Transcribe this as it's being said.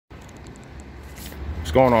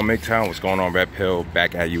What's going on, MGTOW? What's going on, Red Pill?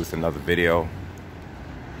 Back at you with another video.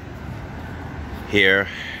 Here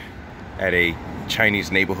at a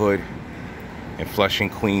Chinese neighborhood in Flushing,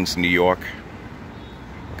 Queens, New York.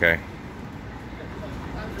 Okay.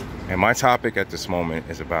 And my topic at this moment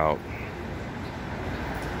is about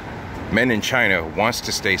men in China wants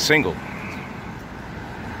to stay single.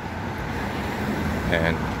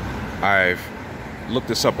 And I've looked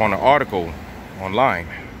this up on an article online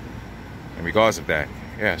in regards of that.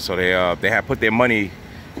 Yeah, so they have put their money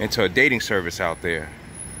into a dating service out there,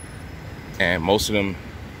 and most of them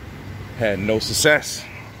had no success.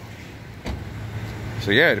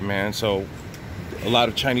 So yeah, man, so a lot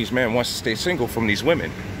of Chinese men wants to stay single from these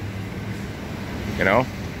women. You know,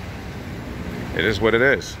 it is what it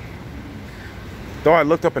is. Though I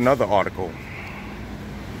looked up another article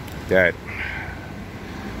that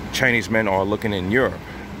Chinese men are looking in Europe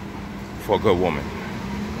for a good woman.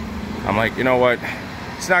 I'm like, you know what?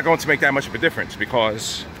 It's not going to make that much of a difference,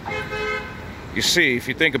 because you see, if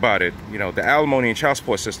you think about it, you know, the alimony and child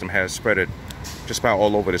support system has spread it just about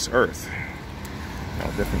all over this earth. You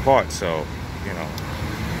know, different parts. So, you know,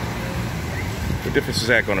 what difference is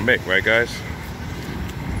that going to make, right, guys?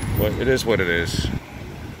 But it is what it is.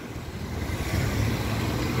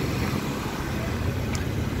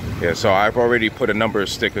 Yeah, so I've already put a number of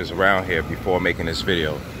stickers around here before making this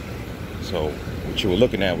video. So what you were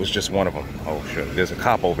looking at was just one of them. Oh shit, there's a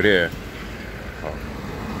cop over there.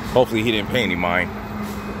 Hopefully he didn't pay any mind.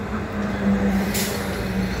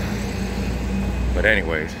 But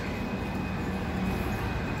anyways.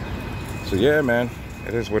 So yeah, man,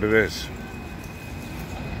 it is what it is.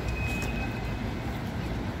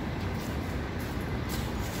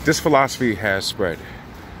 This philosophy has spread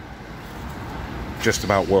just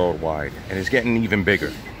about worldwide, and it's getting even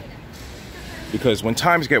bigger, because when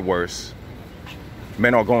times get worse,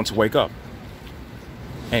 men are going to wake up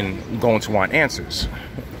and going to want answers.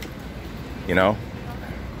 You know,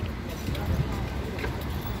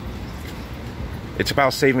 it's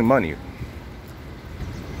about saving money, you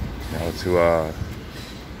know, to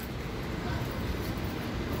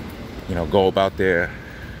you know, go about their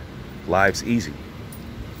lives easy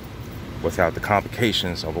without the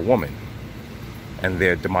complications of a woman and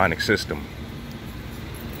their demonic system,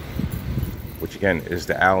 which again is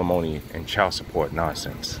the alimony and child support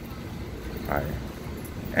nonsense. All right.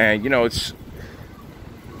 And you know, it's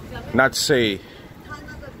not to say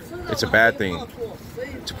it's a bad thing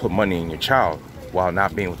to put money in your child while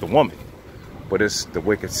not being with the woman, but it's the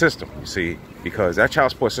wicked system, you see, because that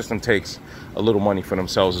child support system takes a little money for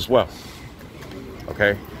themselves as well.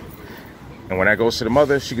 Okay. And when that goes to the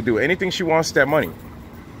mother, she can do anything she wants with that money,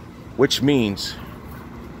 which means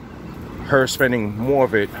her spending more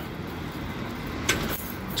of it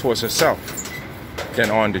towards herself than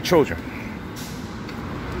on the children.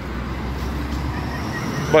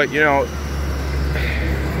 But you know,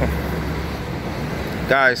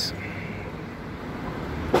 guys,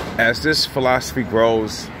 as this philosophy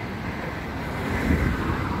grows,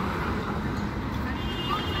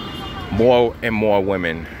 more and more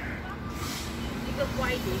women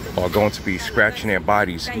are going to be scratching their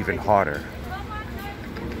bodies even harder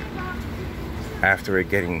after it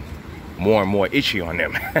getting more and more itchy on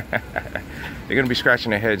them. They're gonna be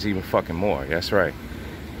scratching their heads even fucking more. That's right.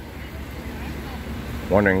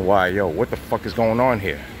 Wondering why, yo, what the fuck is going on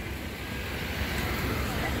here?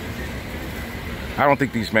 I don't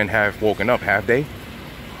think these men have woken up, have they?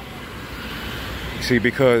 See,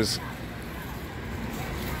 because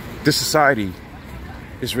this society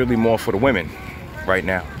is really more for the women right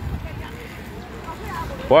now.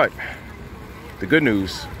 But the good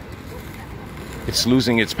news, it's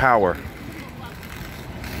losing its power.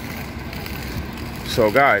 So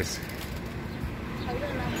guys,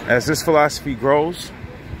 as this philosophy grows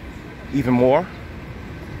even more,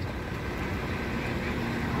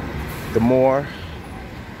 the more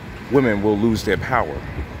women will lose their power.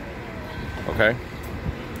 Okay?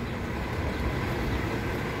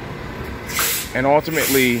 And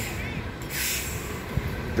ultimately,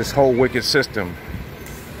 this whole wicked system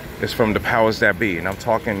is from the powers that be, and I'm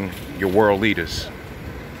talking your world leaders,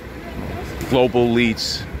 global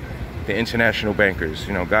elites, the international bankers.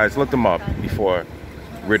 You know, guys, look them up before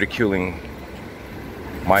ridiculing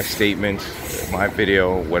my statement, my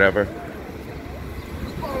video, whatever.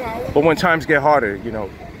 But when times get harder, you know,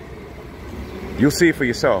 you'll see it for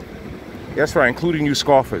yourself. That's right, including you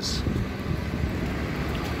scoffers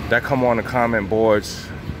that come on the comment boards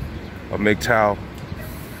of MGTOW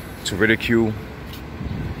to ridicule.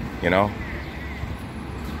 You know,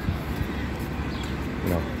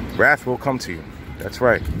 wrath will come to you. That's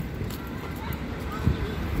right.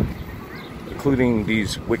 including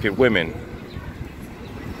these wicked women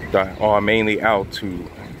that are mainly out to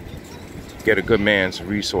get a good man's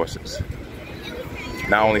resources,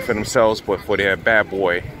 not only for themselves but for their bad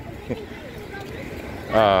boy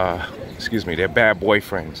their bad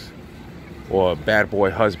boyfriends, or bad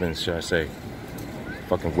boy husbands, should I say.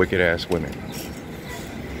 Fucking wicked ass women.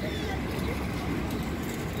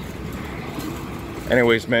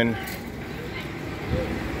 Anyways, men,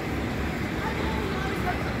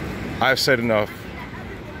 I've said enough.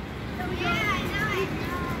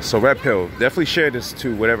 So Red Pill, definitely share this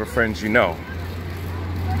to whatever friends you know.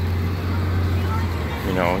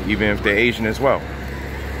 You know, even if they're Asian as well.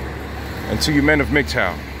 And to you men of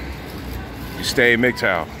MGTOW, you stay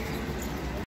MGTOW.